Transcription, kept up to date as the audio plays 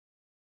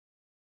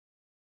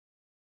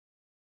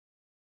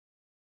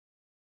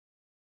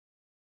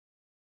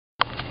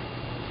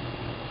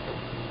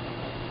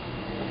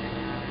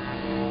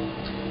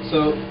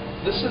So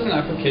this is an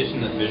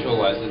application that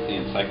visualizes the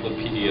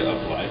Encyclopedia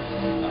of Life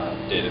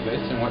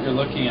database, and what you're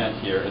looking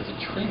at here is a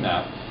tree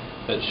map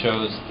that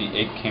shows the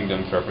 8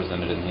 kingdoms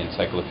represented in the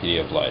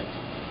Encyclopedia of Life.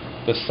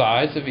 The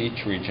size of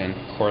each region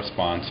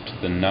corresponds to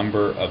the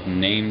number of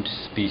named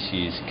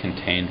species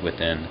contained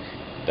within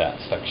that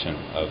section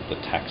of the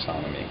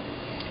taxonomy.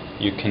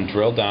 You can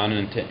drill down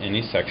into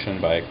any section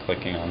by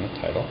clicking on the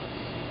title.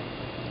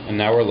 And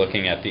now we're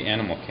looking at the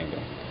animal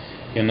kingdom.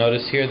 You'll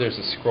notice here there's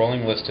a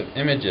scrolling list of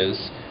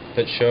images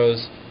that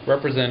shows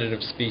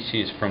representative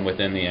species from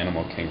within the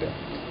animal kingdom.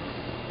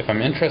 If I'm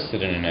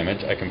interested in an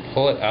image, I can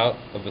pull it out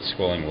of the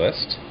scrolling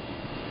list,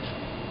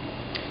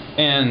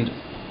 and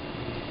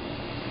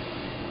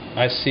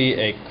I see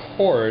a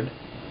cord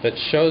that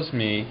shows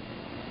me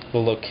the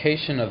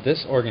location of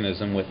this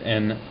organism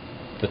within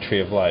the tree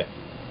of life.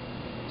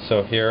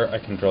 So here I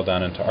can drill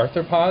down into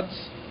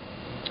arthropods.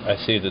 I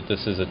see that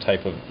this is a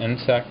type of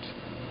insect,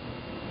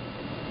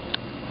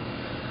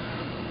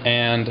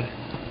 and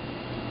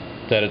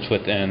that it's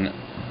within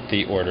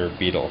the order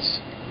beetles.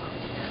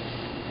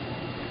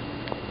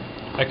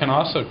 I can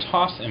also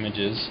toss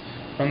images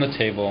from the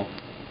table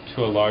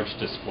to a large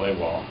display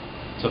wall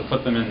to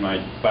put them in my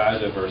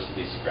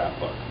biodiversity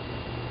scrapbook.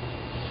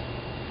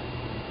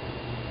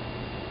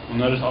 You'll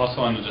notice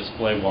also on the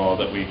display wall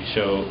that we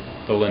show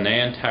the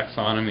Linnaean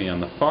taxonomy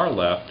on the far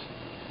left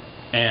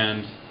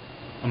and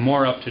a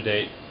more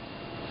up-to-date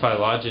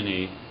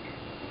phylogeny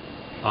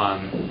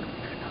on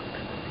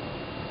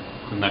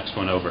the next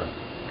one over.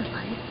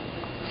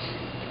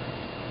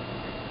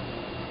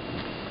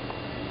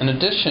 In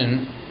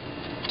addition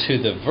to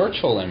the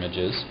virtual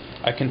images,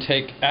 I can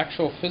take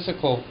actual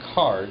physical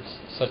cards,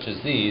 such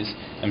as these,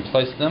 and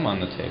place them on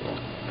the table.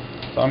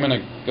 So I'm going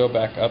to go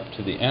back up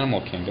to the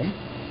animal kingdom.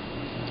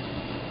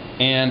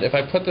 And if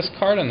I put this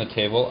card on the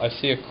table, I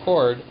see a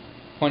cord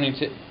pointing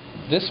to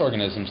this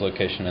organism's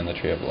location in the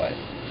tree of life.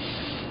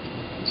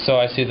 So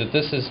I see that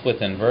this is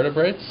within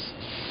vertebrates,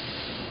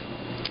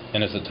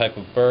 and is a type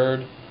of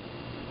bird,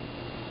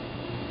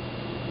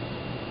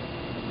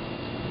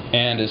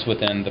 and is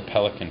within the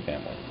pelican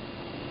family.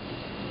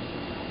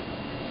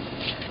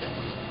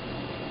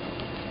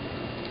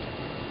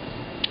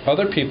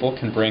 Other people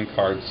can bring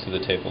cards to the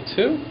table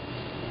too.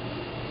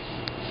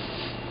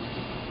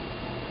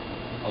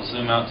 I'll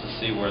zoom out to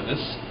see where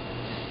this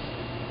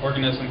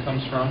organism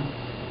comes from.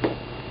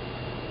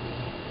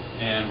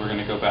 And we're going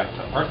to go back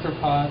to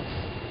arthropods.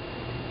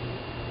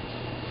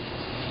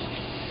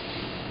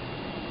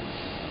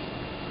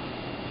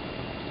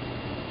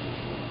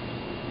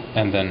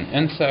 And then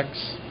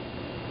insects.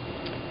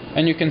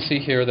 And you can see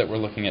here that we're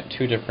looking at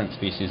 2 different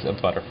species of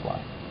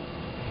butterfly.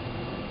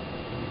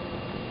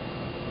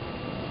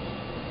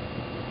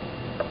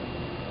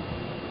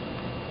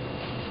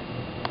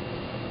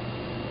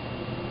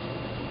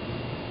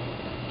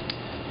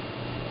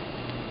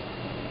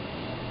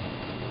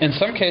 In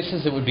some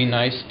cases, it would be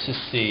nice to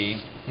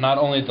see not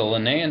only the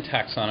Linnaean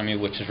taxonomy,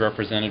 which is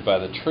represented by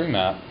the tree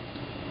map,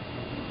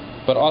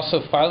 but also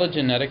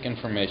phylogenetic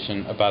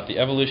information about the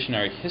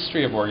evolutionary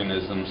history of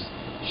organisms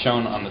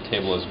shown on the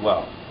table as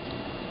well.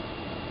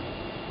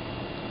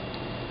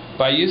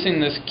 By using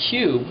this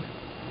cube,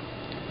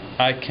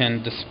 I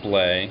can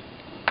display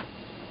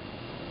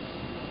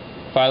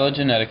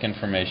phylogenetic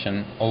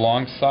information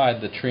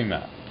alongside the tree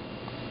map.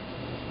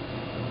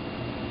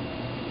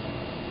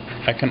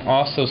 I can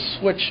also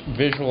switch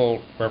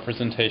visual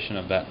representation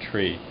of that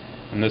tree,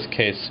 in this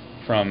case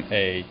from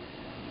a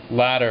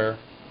ladder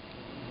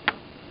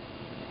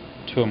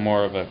to a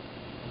more of a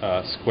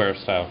square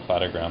style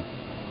cladogram.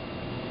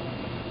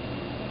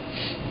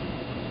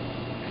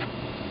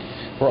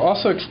 We're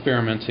also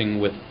experimenting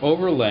with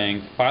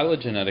overlaying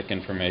phylogenetic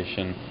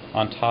information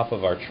on top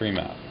of our tree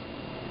map.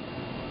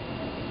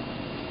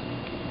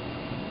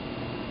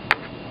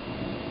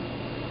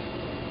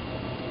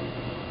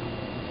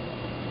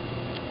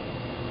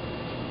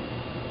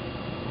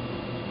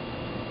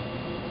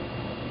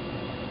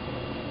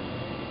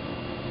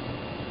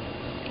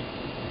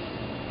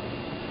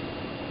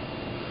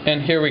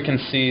 And here we can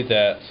see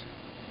that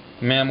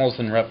mammals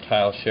and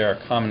reptiles share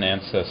a common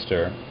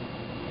ancestor,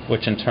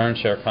 which in turn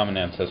share a common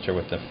ancestor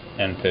with the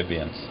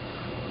amphibians.